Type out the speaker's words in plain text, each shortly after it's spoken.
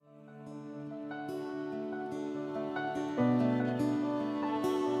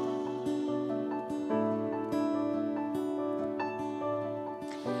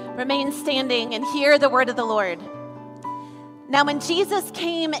Remain standing and hear the word of the Lord. Now, when Jesus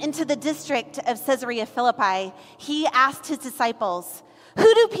came into the district of Caesarea Philippi, he asked his disciples,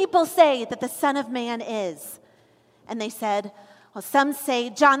 "Who do people say that the Son of Man is?" And they said, "Well, some say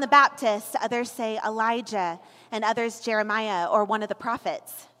John the Baptist, others say Elijah, and others Jeremiah or one of the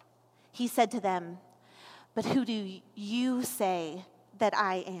prophets." He said to them, "But who do you say that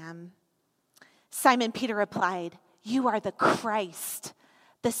I am?" Simon Peter replied, "You are the Christ,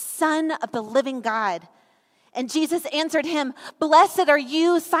 the Son of the living God." And Jesus answered him, "Blessed are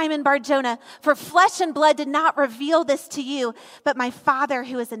you, Simon Bar-Jonah, for flesh and blood did not reveal this to you, but my Father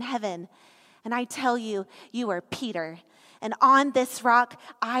who is in heaven. And I tell you, you are Peter, and on this rock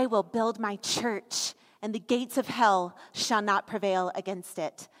I will build my church, and the gates of hell shall not prevail against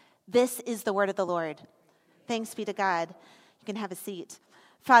it." This is the word of the Lord. Thanks be to God. You can have a seat.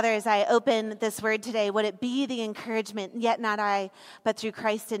 Father, as I open this word today, would it be the encouragement, yet not I, but through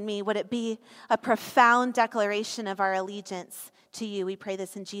Christ in me? Would it be a profound declaration of our allegiance to you? We pray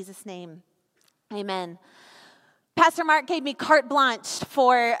this in Jesus' name. Amen. Pastor Mark gave me carte blanche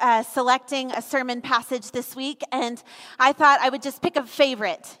for selecting a sermon passage this week, and I thought I would just pick a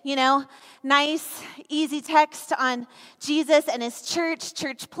favorite, nice, easy text on Jesus and his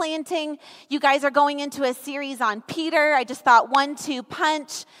church planting. You guys are going into a series on Peter. I just thought 1-2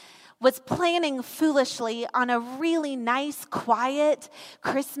 punch. Was planning foolishly on a really nice, quiet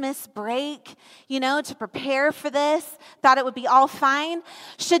Christmas break, to prepare for this. Thought it would be all fine.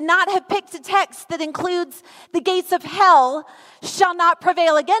 Should not have picked a text that includes the gates of hell shall not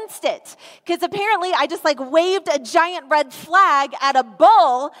prevail against it. Because apparently I just waved a giant red flag at a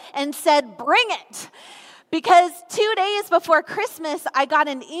bull and said, "Bring it." Because 2 days before Christmas, I got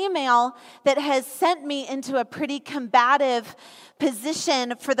an email that has sent me into a pretty combative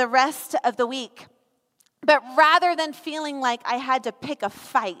position for the rest of the week. But rather than feeling like I had to pick a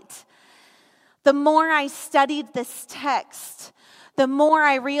fight, the more I studied this text, the more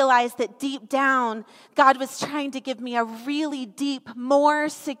I realized that deep down, God was trying to give me a really deep, more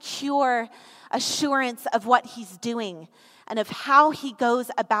secure assurance of what he's doing and of how he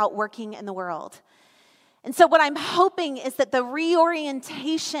goes about working in the world. And so what I'm hoping is that the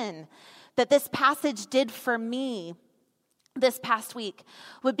reorientation that this passage did for me this past week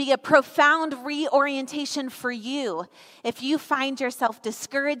would be a profound reorientation for you if you find yourself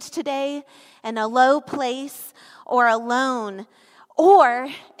discouraged today, in a low place, or alone, or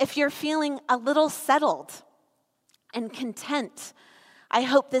if you're feeling a little settled and content. I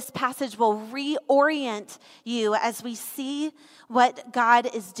hope this passage will reorient you as we see what God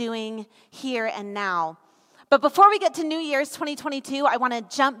is doing here and now. But before we get to New Year's 2022, I want to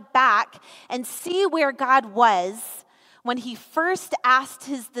jump back and see where God was when he first asked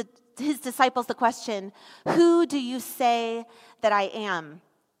his disciples the question, "Who do you say that I am?"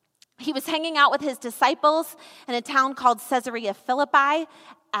 He was hanging out with his disciples in a town called Caesarea Philippi.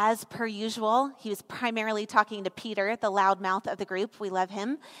 As per usual, he was primarily talking to Peter, the loudmouth of the group. We love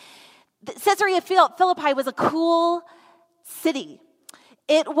him. Caesarea Philippi was a cool city.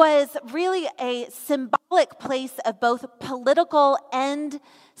 It was really a symbolic place of both political and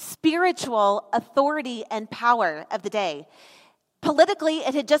spiritual authority and power of the day. Politically,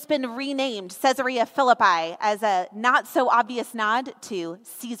 it had just been renamed Caesarea Philippi as a not-so-obvious nod to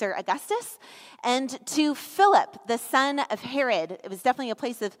Caesar Augustus and to Philip, the son of Herod. It was definitely a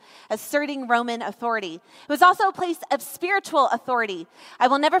place of asserting Roman authority. It was also a place of spiritual authority. I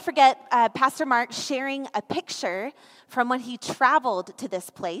will never forget Pastor Mark sharing a picture from when he traveled to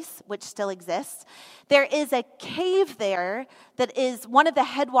this place, which still exists. There is a cave there that is one of the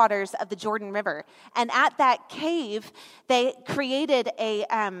headwaters of the Jordan River. And at that cave, they created a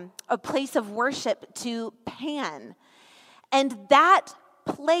place of worship to Pan. And that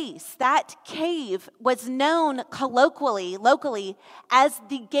place, that cave, was known locally, as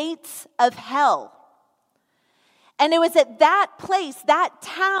the gates of hell. And it was at that place, that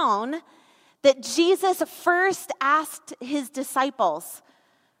town, that Jesus first asked his disciples,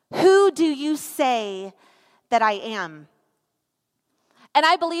 "Who do you say that I am?" And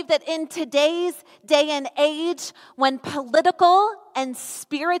I believe that in today's day and age, when political and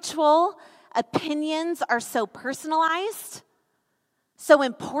spiritual opinions are so personalized, so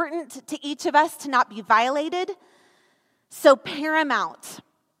important to each of us to not be violated, so paramount,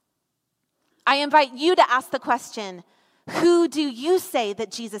 I invite you to ask the question, who do you say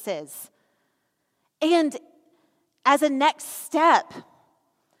that Jesus is? And as a next step,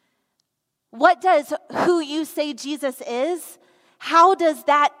 what does who you say Jesus is, how does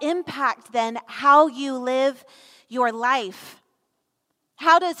that impact then how you live your life?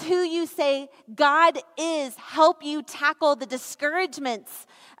 How does who you say God is help you tackle the discouragements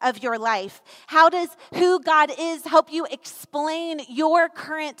of your life? How does who God is help you explain your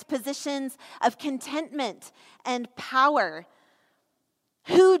current positions of contentment and power?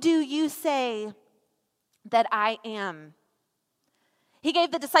 Who do you say that I am? He gave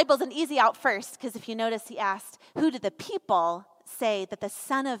the disciples an easy out first, because if you notice, he asked, who do the people say that the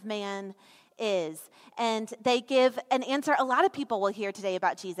Son of Man is? And they give an answer a lot of people will hear today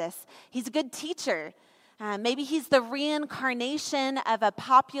about Jesus. He's a good teacher. Maybe he's the reincarnation of a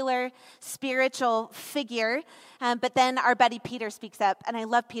popular spiritual figure. But then our buddy Peter speaks up. And I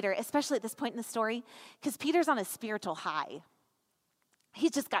love Peter, especially at this point in the story, because Peter's on a spiritual high.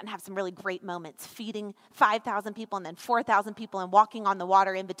 He's just gotten to have some really great moments, feeding 5,000 people and then 4,000 people and walking on the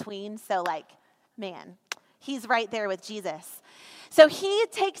water in between. So man, he's right there with Jesus. So he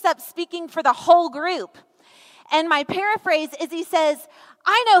takes up speaking for the whole group. And my paraphrase is he says,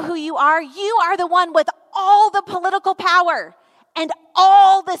 I know who you are. You are the one with all the political power and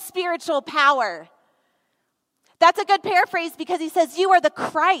all the spiritual power. That's a good paraphrase because he says, you are the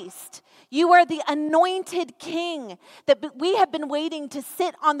Christ. You are the anointed king that we have been waiting to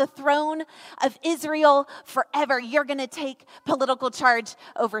sit on the throne of Israel forever. You're going to take political charge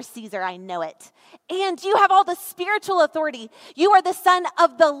over Caesar. I know it. And you have all the spiritual authority. You are the son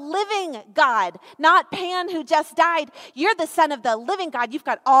of the living God, not Pan who just died. You're the son of the living God. You've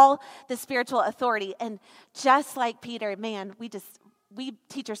got all the spiritual authority. And just like Peter, man, we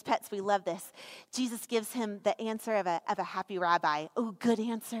teachers' pets, we love this. Jesus gives him the answer of a happy rabbi. Oh, good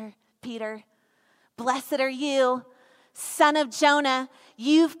answer, Peter. Blessed are you, son of Jonah.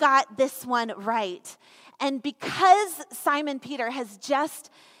 You've got this one right. And because Simon Peter has just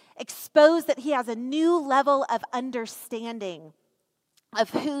exposed that he has a new level of understanding of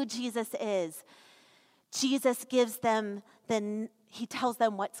who Jesus is, Jesus gives them, he tells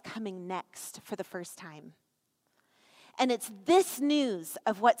them what's coming next for the first time. And it's this news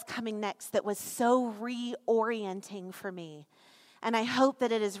of what's coming next that was so reorienting for me. And I hope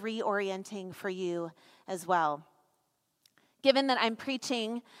that it is reorienting for you as well. Given that I'm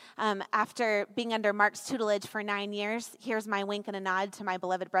preaching after being under Mark's tutelage for 9 years, here's my wink and a nod to my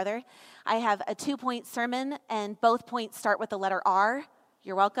beloved brother. I have a 2-point sermon, and both points start with the letter R.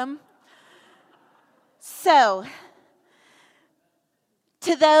 You're welcome. So,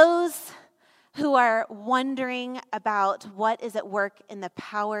 to those who are wondering about what is at work in the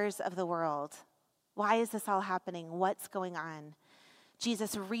powers of the world, why is this all happening? What's going on?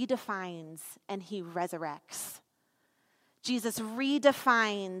 Jesus redefines and he resurrects. Jesus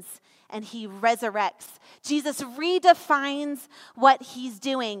redefines and he resurrects. Jesus redefines what he's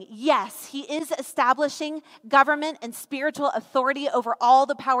doing. Yes, he is establishing government and spiritual authority over all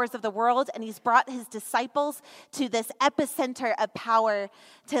the powers of the world, and he's brought his disciples to this epicenter of power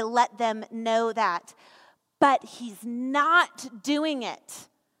to let them know that. But he's not doing it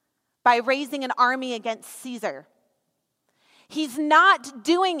by raising an army against Caesar. He's not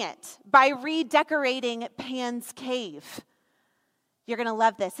doing it by redecorating Pan's cave. You're going to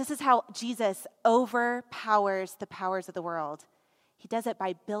love this. This is how Jesus overpowers the powers of the world. He does it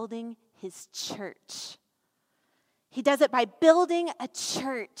by building his church. He does it by building a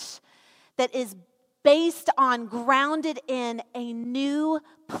church that is based on, grounded in a new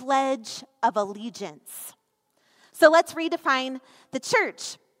pledge of allegiance. So let's redefine the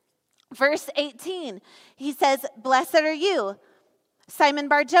church. Verse 18, he says, blessed are you, Simon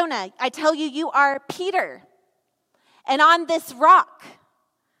Bar-Jonah. I tell you, you are Peter. And on this rock,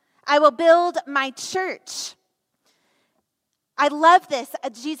 I will build my church. I love this.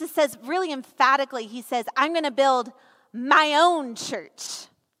 Jesus says really emphatically, he says, I'm going to build my own church.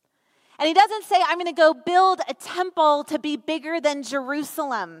 And he doesn't say, I'm going to go build a temple to be bigger than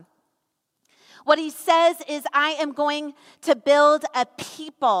Jerusalem. What he says is, I am going to build a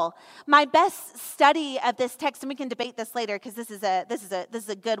people. My best study of this text, and we can debate this later because this is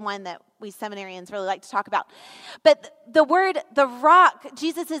a good one that we seminarians really like to talk about. But the word, the rock,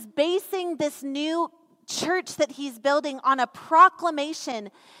 Jesus is basing this new church that he's building on a proclamation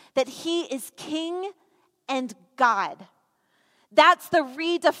that he is King and God. That's the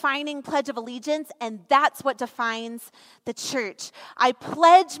redefining Pledge of Allegiance, and that's what defines the church. I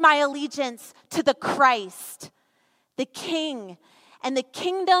pledge my allegiance to the Christ, the King, and the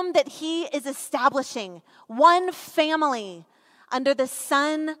kingdom that he is establishing, one family under the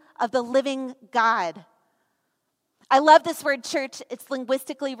Son of the living God. I love this word church. It's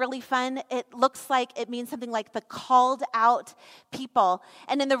linguistically really fun. It looks like it means something like the called out people.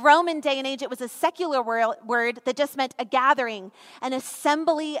 And in the Roman day and age, it was a secular word that just meant a gathering, an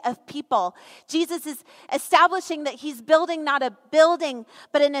assembly of people. Jesus is establishing that he's building not a building,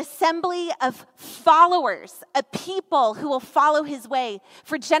 but an assembly of followers, a people who will follow his way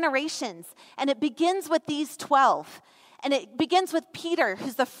for generations. And it begins with these 12. And it begins with Peter,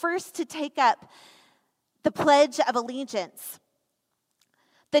 who's the first to take up the Pledge of Allegiance.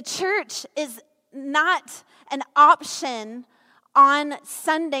 The church is not an option on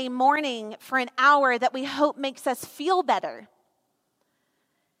Sunday morning for an hour that we hope makes us feel better.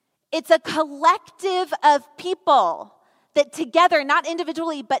 It's a collective of people that together, not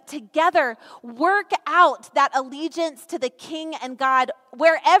individually, but together, work out that allegiance to the King and God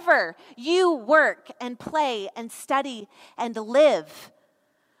wherever you work and play and study and live.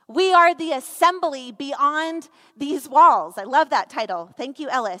 We are the assembly beyond these walls. I love that title. Thank you,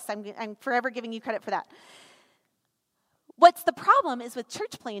 Ellis. I'm forever giving you credit for that. What's the problem is with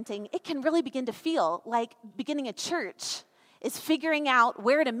church planting, it can really begin to feel like beginning a church is figuring out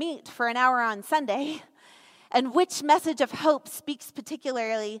where to meet for an hour on Sunday and which message of hope speaks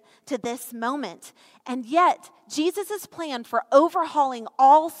particularly to this moment. And yet, Jesus' plan for overhauling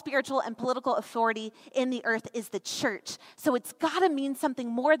all spiritual and political authority in the earth is the church. So it's got to mean something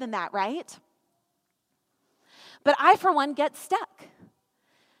more than that, right? But I, for one, get stuck.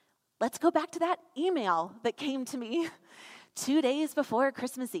 Let's go back to that email that came to me 2 days before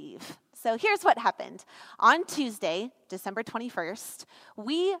Christmas Eve. So here's what happened. On Tuesday, December 21st,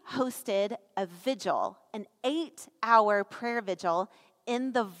 we hosted a vigil, an 8-hour prayer vigil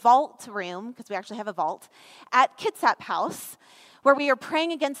in the vault room, because we actually have a vault, at Kitsap House, where we are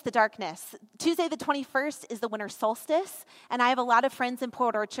praying against the darkness. Tuesday the 21st is the winter solstice, and I have a lot of friends in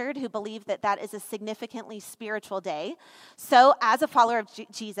Port Orchard who believe that that is a significantly spiritual day. So as a follower of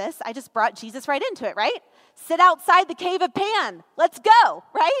Jesus, I just brought Jesus right into it, right? Sit outside the cave of Pan. Let's go,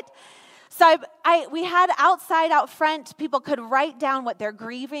 right? So we had outside, out front, people could write down what they're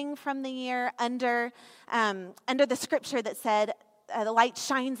grieving from the year under the scripture that said, the light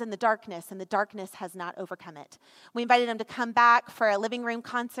shines in the darkness, and the darkness has not overcome it. We invited them to come back for a living room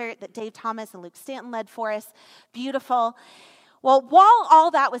concert that Dave Thomas and Luke Stanton led for us. Beautiful. Well, while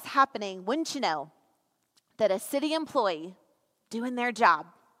all that was happening, wouldn't you know that a city employee doing their job,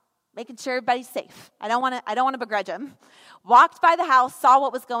 making sure everybody's safe, I don't want to begrudge them, walked by the house, saw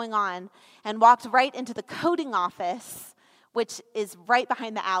what was going on, and walked right into the coding office, which is right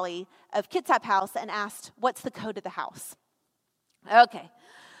behind the alley of Kitsap House, and asked, what's the code of the house? Okay,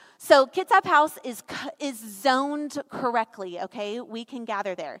 so Kitsap House is zoned correctly, okay? We can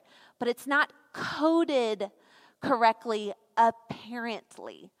gather there, but it's not coded correctly,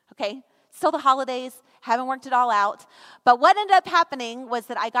 apparently, okay? Still the holidays, haven't worked it all out, but what ended up happening was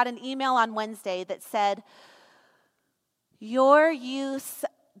that I got an email on Wednesday that said,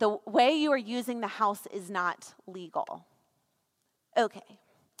 the way you are using the house is not legal. Okay,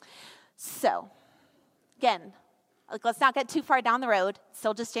 so again, let's not get too far down the road. It's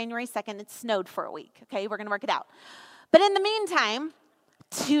still just January 2nd. It snowed for a week, okay? We're going to work it out. But in the meantime,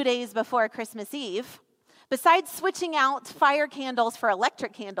 2 days before Christmas Eve, besides switching out fire candles for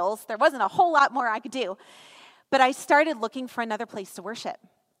electric candles, there wasn't a whole lot more I could do. But I started looking for another place to worship,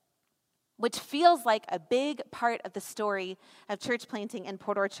 which feels like a big part of the story of church planting in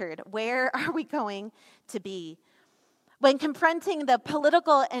Port Orchard. Where are we going to be? When confronting the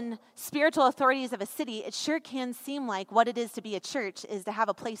political and spiritual authorities of a city, it sure can seem like what it is to be a church is to have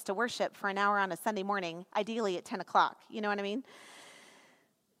a place to worship for an hour on a Sunday morning, ideally at 10 o'clock. You know what I mean?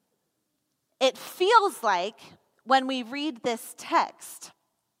 It feels like when we read this text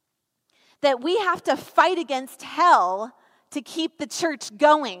that we have to fight against hell to keep the church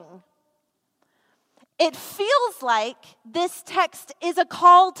going. It feels like this text is a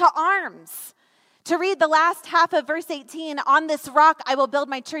call to arms. To read the last half of verse 18, on this rock I will build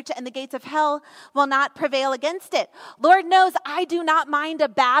my church, and the gates of hell will not prevail against it. Lord knows I do not mind a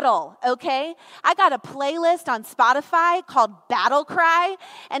battle, okay? I got a playlist on Spotify called Battle Cry,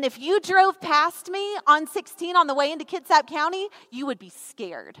 and if you drove past me on 16 on the way into Kitsap County, you would be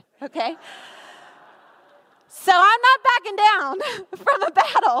scared, okay? So I'm not backing down from a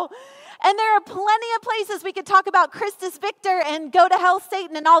battle. And there are plenty of places we could talk about Christus Victor and go to hell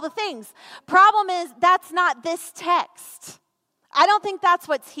Satan and all the things. Problem is, that's not this text. I don't think that's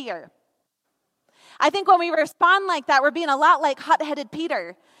what's here. I think when we respond like that, we're being a lot like hot-headed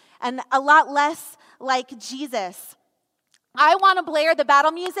Peter and a lot less like Jesus. I want to blare the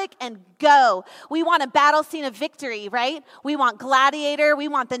battle music and go. We want a battle scene of victory, right? We want Gladiator. We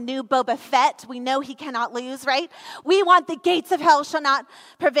want the new Boba Fett. We know he cannot lose, right? We want the gates of hell shall not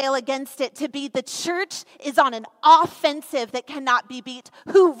prevail against it to be the church is on an offensive that cannot be beat.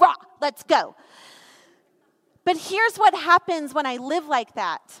 Hoorah, let's go. But here's what happens when I live like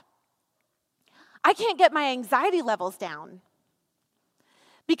that. I can't get my anxiety levels down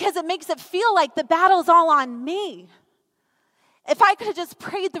because it makes it feel like the battle's all on me. If I could have just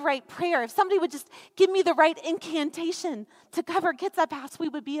prayed the right prayer, if somebody would just give me the right incantation to cover Kids Up House, we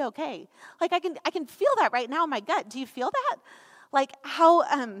would be okay. Like I can feel that right now in my gut. Do you feel that? Like how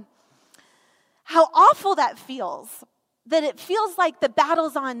awful that feels. That it feels like the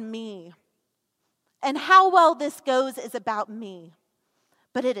battle's on me. And how well this goes is about me.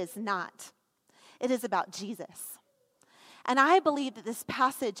 But it is not. It is about Jesus. And I believe that this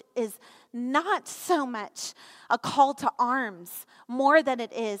passage is not so much a call to arms, more than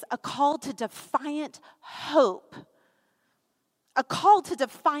it is a call to defiant hope. A call to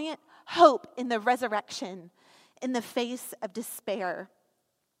defiant hope in the resurrection, in the face of despair.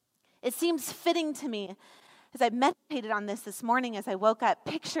 It seems fitting to me as I meditated on this morning as I woke up,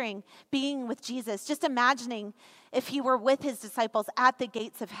 picturing being with Jesus, just imagining if he were with his disciples at the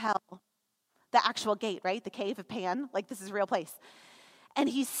gates of hell. The actual gate, right? The cave of Pan. Like, this is a real place. And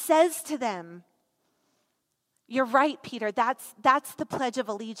he says to them, you're right, Peter. That's the Pledge of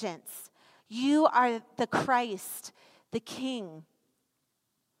Allegiance. You are the Christ, the King.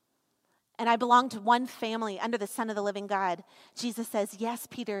 And I belong to one family under the Son of the living God. Jesus says, yes,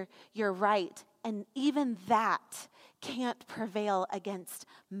 Peter, you're right. And even that can't prevail against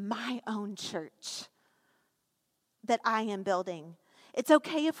my own church that I am building. It's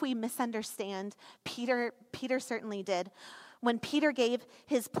okay if we misunderstand. Peter certainly did. When Peter gave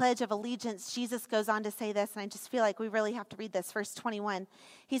his pledge of allegiance, Jesus goes on to say this, and I just feel like we really have to read this, verse 21.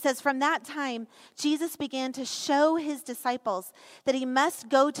 He says, from that time, Jesus began to show his disciples that he must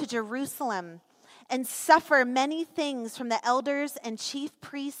go to Jerusalem and suffer many things from the elders and chief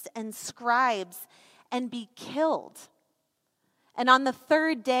priests and scribes and be killed, and on the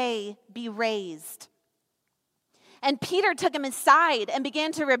third day be raised. And Peter took him aside and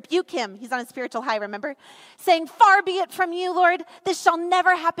began to rebuke him. He's on a spiritual high, remember? Saying, far be it from you, Lord, this shall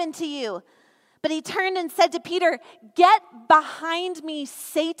never happen to you. But he turned and said to Peter, get behind me,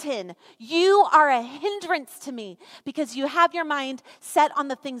 Satan. You are a hindrance to me because you have your mind set on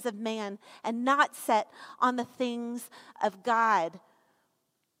the things of man and not set on the things of God.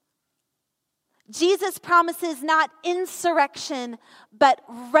 Jesus promises not insurrection, but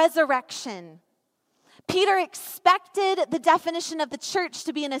resurrection. Peter expected the definition of the church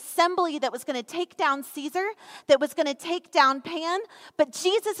to be an assembly that was going to take down Caesar, that was going to take down Pan, but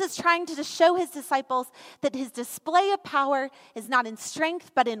Jesus is trying to show his disciples that his display of power is not in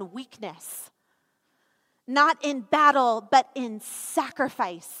strength, but in weakness. Not in battle, but in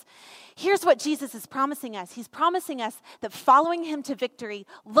sacrifice. Here's what Jesus is promising us. He's promising us that following him to victory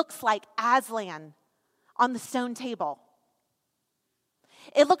looks like Aslan on the stone table.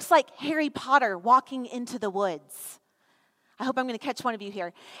 It looks like Harry Potter walking into the woods. I hope I'm going to catch one of you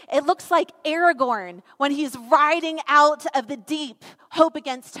here. It looks like Aragorn when he's riding out of the deep, hope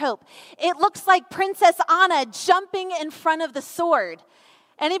against hope. It looks like Princess Anna jumping in front of the sword.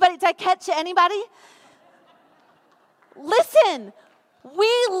 Anybody, did I catch anybody? Listen,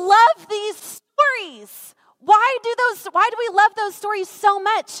 we love these stories. Why do we love those stories so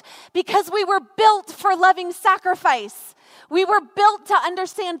much? Because we were built for loving sacrifice. We were built to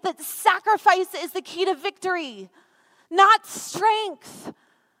understand that sacrifice is the key to victory, not strength,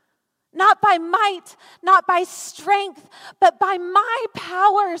 not by might, not by strength, but by my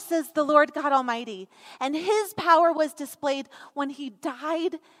power, says the Lord God Almighty. And his power was displayed when he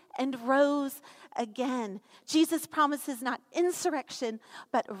died and rose again. Jesus promises not insurrection,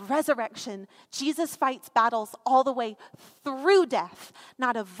 but resurrection. Jesus fights battles all the way through death,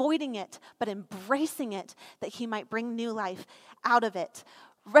 not avoiding it, but embracing it, that he might bring new life out of it.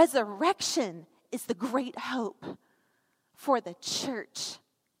 Resurrection is the great hope for the church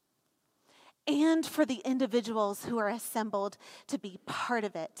and for the individuals who are assembled to be part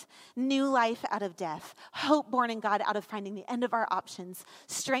of it. New life out of death, hope born in God out of finding the end of our options,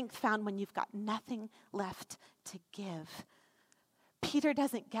 strength found when you've got nothing left to give. Peter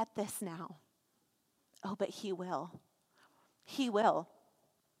doesn't get this now. Oh, but he will. He will.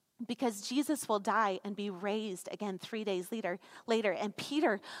 because Jesus will die and be raised again 3 days later. And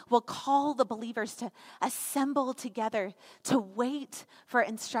Peter will call the believers to assemble together to wait for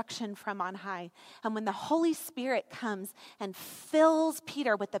instruction from on high. And when the Holy Spirit comes and fills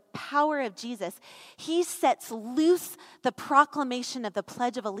Peter with the power of Jesus, he sets loose the proclamation of the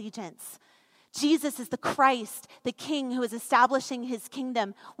Pledge of Allegiance. Jesus is the Christ, the King who is establishing his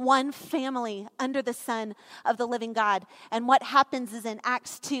kingdom, one family under the Son of the living God. And what happens is in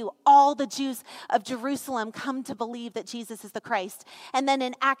Acts 2, all the Jews of Jerusalem come to believe that Jesus is the Christ. And then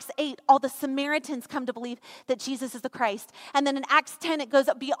in Acts 8, all the Samaritans come to believe that Jesus is the Christ. And then in Acts 10, it goes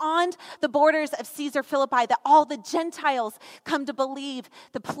beyond the borders of Caesar Philippi, that all the Gentiles come to believe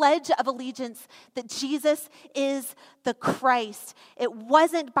the Pledge of Allegiance, that Jesus is the Christ. It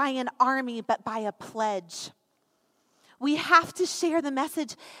wasn't by an army, but by a pledge. We have to share the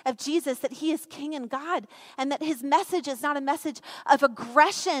message of Jesus, that he is King and God, and that his message is not a message of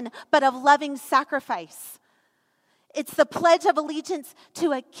aggression, but of loving sacrifice. It's the pledge of allegiance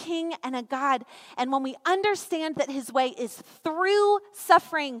to a King and a God. And when we understand that his way is through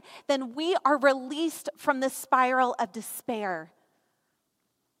suffering, then we are released from the spiral of despair.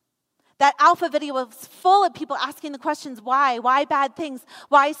 That Alpha video was full of people asking the questions, why? Why bad things?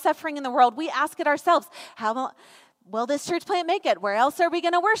 Why suffering in the world? We ask it ourselves. How will this church plant make it? Where else are we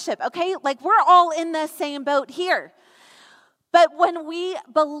going to worship? Okay, like we're all in the same boat here. But when we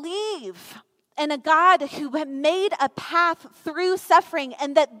believe in a God who made a path through suffering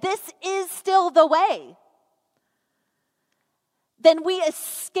and that this is still the way, then we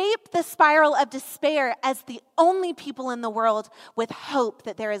escape the spiral of despair as the only people in the world with hope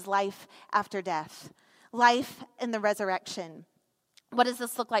that there is life after death, life in the resurrection. What does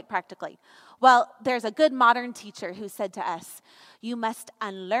this look like practically? Well, there's a good modern teacher who said to us, you must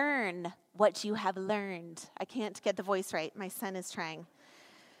unlearn what you have learned. I can't get the voice right. My son is trying.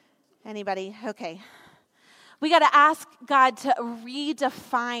 Anybody? Okay. We got to ask God to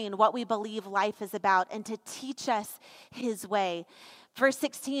redefine what we believe life is about and to teach us his way. Verse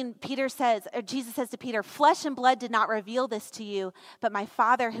 16, Jesus says to Peter, flesh and blood did not reveal this to you, but my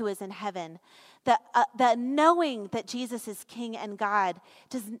Father who is in heaven. The knowing that Jesus is King and God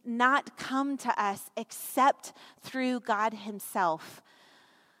does not come to us except through God himself.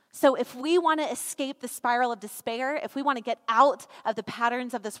 So if we want to escape the spiral of despair, if we want to get out of the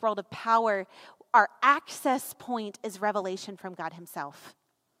patterns of this world of power, our access point is revelation from God himself.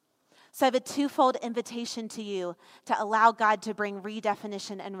 So I have a twofold invitation to you to allow God to bring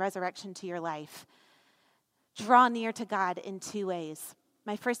redefinition and resurrection to your life. Draw near to God in two ways.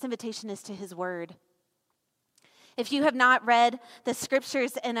 My first invitation is to his word. If you have not read the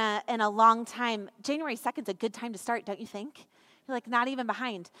scriptures in a long time, January 2nd is a good time to start, don't you think? You're like not even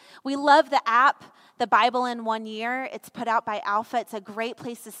behind. We love the app, The Bible in 1 Year. It's put out by Alpha. It's a great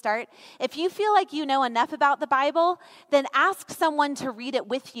place to start. If you feel like you know enough about the Bible, then ask someone to read it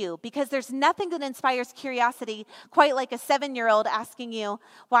with you, because there's nothing that inspires curiosity quite like a 7-year-old asking you,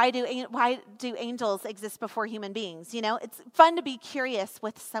 why do angels exist before human beings? You know, it's fun to be curious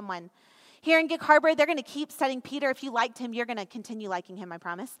with someone. Here in Gig Harbor, they're going to keep studying Peter. If you liked him, you're going to continue liking him, I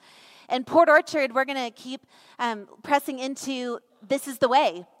promise. In Port Orchard, we're going to keep pressing into this is the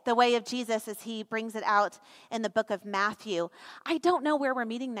way of Jesus as he brings it out in the book of Matthew. I don't know where we're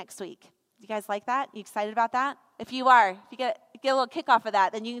meeting next week. You guys like that? You excited about that? If you are, if you get a little kick off of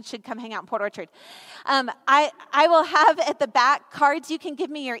that, then you should come hang out in Port Orchard. I will have at the back cards. You can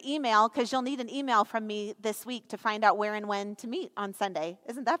give me your email because you'll need an email from me this week to find out where and when to meet on Sunday.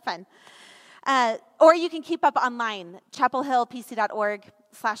 Isn't that fun? Or you can keep up online,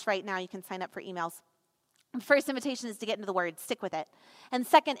 chapelhillpc.org/right now. You can sign up for emails. First invitation is to get into the Word. Stick with it. And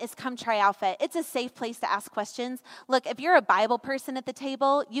second is come try Alpha. It's a safe place to ask questions. Look, if you're a Bible person at the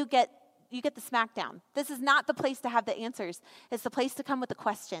table, you get the smackdown. This is not the place to have the answers. It's the place to come with the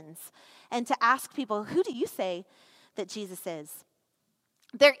questions and to ask people, who do you say that Jesus is?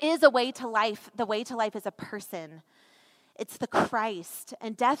 There is a way to life. The way to life is a person. It's the Christ,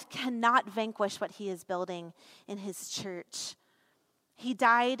 and death cannot vanquish what he is building in his church. He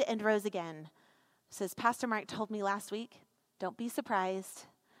died and rose again. So as Pastor Mark told me last week, don't be surprised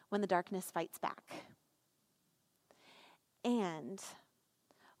when the darkness fights back. And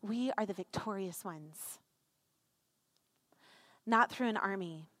we are the victorious ones. Not through an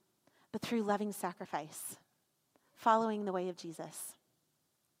army, but through loving sacrifice, following the way of Jesus.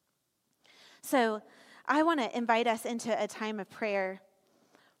 So I want to invite us into a time of prayer.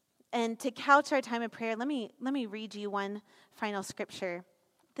 And to couch our time of prayer, let me read you one final scripture.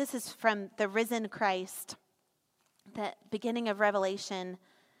 This is from the risen Christ, the beginning of Revelation,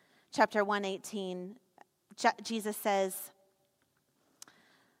 chapter 1:18. Jesus says,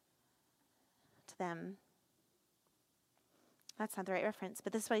 them. That's not the right reference,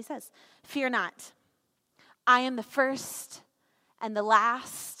 but this is what he says. Fear not. I am the first and the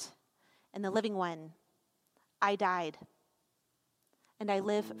last and the living one. I died, and I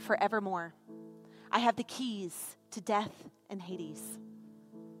live forevermore. I have the keys to death and Hades.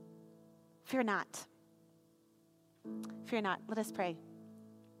 Fear not. Fear not. Let us pray.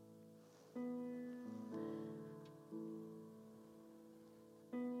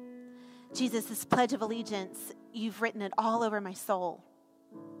 Jesus, this Pledge of Allegiance, you've written it all over my soul.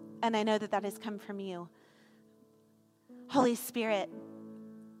 And I know that that has come from you. Holy Spirit,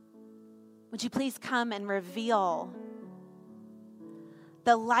 would you please come and reveal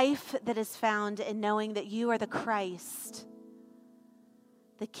the life that is found in knowing that you are the Christ,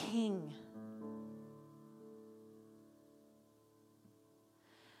 the King.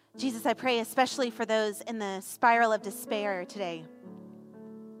 Jesus, I pray especially for those in the spiral of despair today,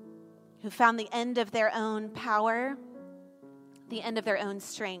 who found the end of their own power, the end of their own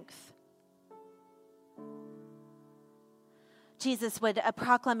strength. Jesus, would a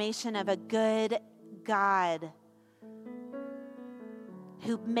proclamation of a good God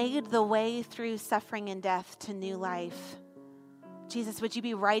who made the way through suffering and death to new life. Jesus, would you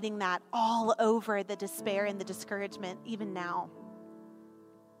be writing that all over the despair and the discouragement even now?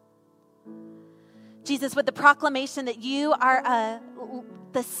 Jesus, would the proclamation that you are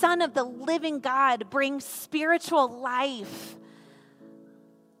the Son of the living God bring spiritual life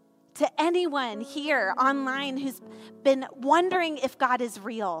to anyone here online who's been wondering if God is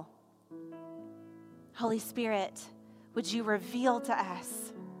real? Holy Spirit, would you reveal to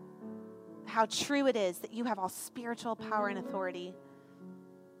us how true it is that you have all spiritual power and authority?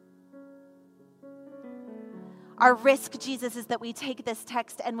 Our risk, Jesus, is that we take this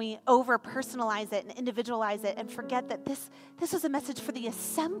text and we over-personalize it and individualize it and forget that this was a message for the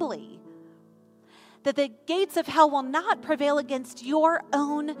assembly. That the gates of hell will not prevail against your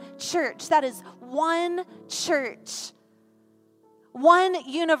own church. That is one church. One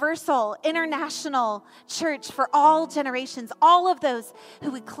universal, international church for all generations. All of those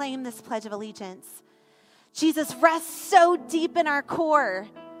who would claim this Pledge of Allegiance. Jesus, rests so deep in our core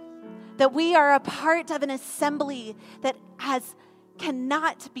that we are a part of an assembly that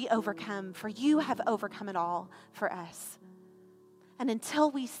cannot be overcome, for you have overcome it all for us. And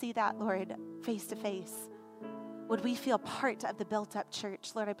until we see that, Lord, face to face, would we feel part of the built-up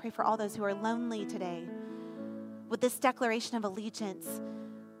church? Lord, I pray for all those who are lonely today. Would this declaration of allegiance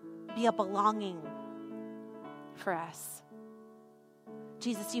be a belonging for us?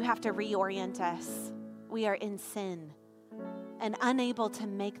 Jesus, you have to reorient us. We are in sin and unable to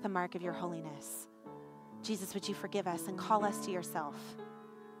make the mark of your holiness. Jesus, would you forgive us and call us to yourself?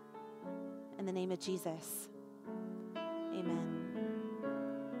 In the name of Jesus, amen.